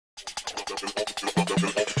Everybody,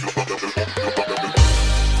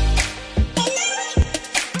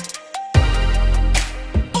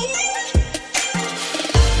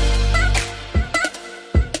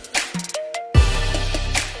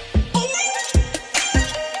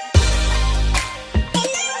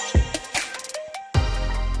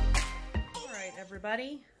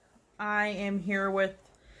 I am here with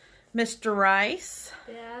Mr. Rice.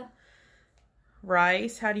 Yeah.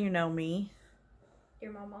 Rice, how do you know me?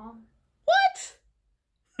 You're my mom. What?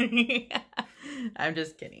 I'm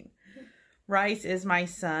just kidding. Rice is my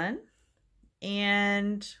son,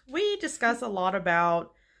 and we discuss a lot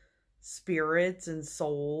about spirits and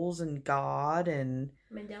souls and God and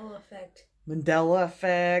Mandela effect. Mandela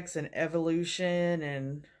effects and evolution,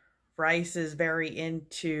 and Rice is very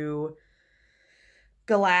into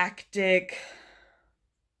galactic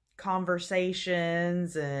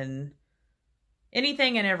conversations and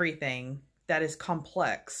anything and everything that is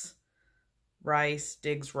complex. Rice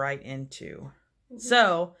digs right into. Mm-hmm.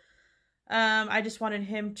 So, I just wanted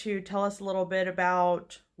him to tell us a little bit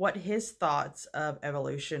about what his thoughts of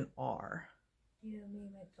evolution are. You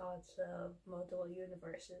mean my thoughts of multiple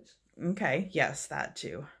universes? Okay, yes, that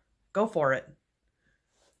too. Go for it.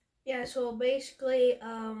 Yeah, so basically,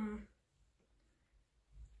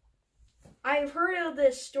 I've heard of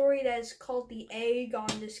this story that's called The Egg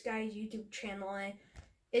on this guy's YouTube channel, and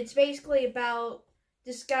it's basically about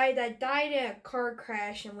this guy that died in a car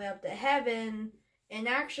crash and went up to heaven and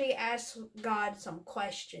actually asked God some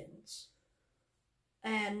questions.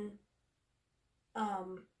 And,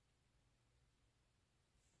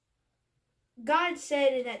 God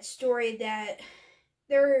said in that story that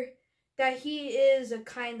he is a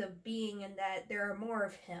kind of being and that there are more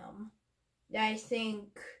of him. And I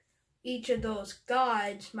think each of those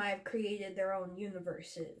gods might have created their own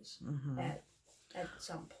universes at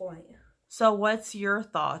some point. So what's your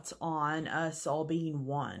thoughts on us all being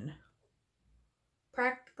one?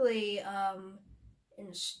 Practically, in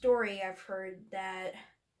the story I've heard that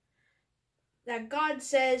God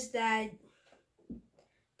says that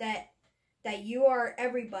you are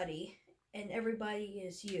everybody and everybody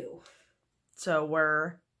is you. So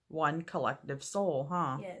we're one collective soul,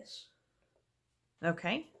 huh? Yes.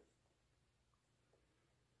 Okay.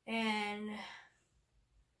 And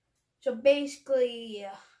so basically,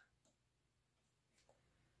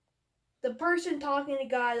 the person talking to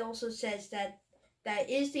God also says that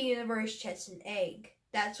is the universe just an egg?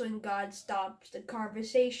 That's when God stops the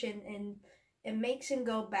conversation and it makes him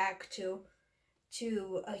go back to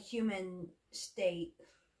a human state.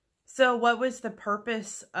 So what was the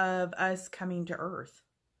purpose of us coming to Earth?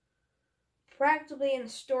 Practically in the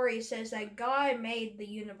story it says that God made the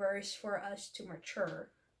universe for us to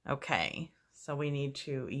mature. Okay, so we need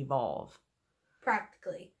to evolve.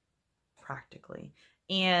 Practically.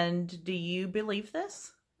 And do you believe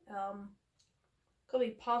this? Could be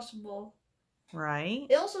possible. Right.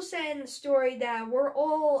 It also said in the story that we're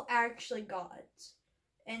all actually gods.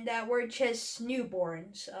 And that we're just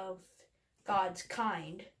newborns of God's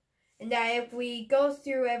kind. And that if we go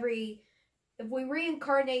through if we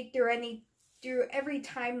reincarnate through every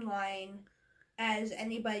timeline as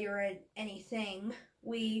anybody or anything,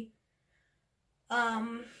 we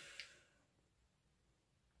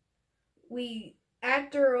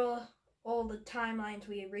after all the timelines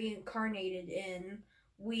we reincarnated in,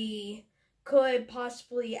 we could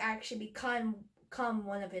possibly actually become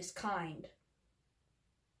one of his kind.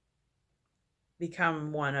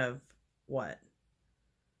 Become one of what?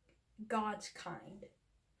 God's kind.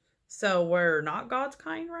 So we're not God's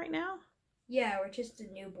kind right now? Yeah, we're just the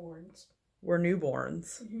newborns. We're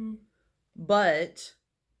newborns. Mm-hmm. But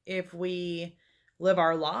if we live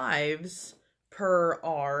our lives per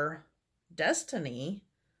our destiny,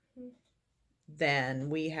 then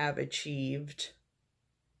we have achieved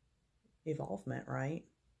evolvement, right?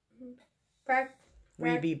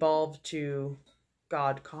 We've evolved to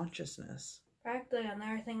God consciousness. Practically,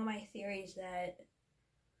 another thing of my theory is that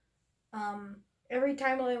every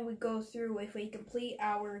timeline we go through, if we complete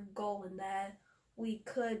our goal in that, we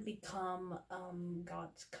could become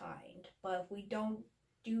God's kind. But if we don't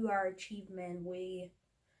do our achievement, we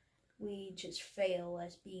just fail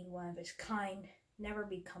as being one of his kind, never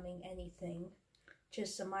becoming anything,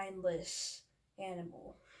 just a mindless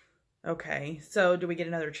animal. Okay, so do we get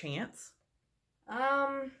another chance?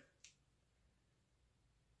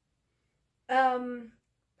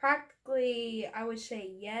 Practically, I would say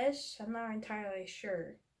yes. I'm not entirely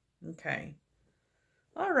sure. Okay.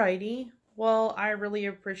 Alrighty. Well, I really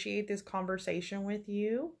appreciate this conversation with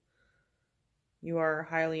you. You are a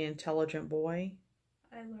highly intelligent boy.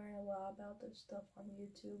 I learn a lot about this stuff on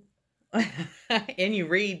YouTube. And you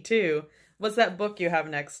read too. What's that book you have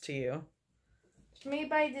next to you? It's made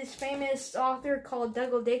by this famous author called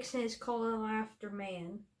Douglas Dixon. It's called After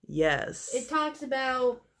Man. Yes. It talks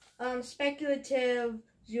about speculative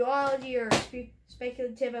zoology or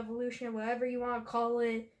speculative evolution, or whatever you want to call it.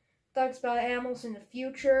 It talks about animals in the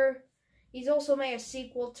future. He's also made a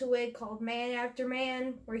sequel to it called Man After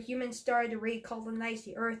Man, where humans started to recolonize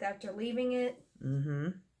the Earth after leaving it. Mm-hmm.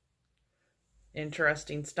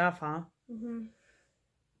 Interesting stuff, huh? Mm-hmm.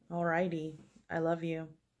 Alrighty. I love you.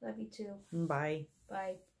 Love you too. Bye.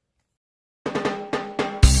 Bye.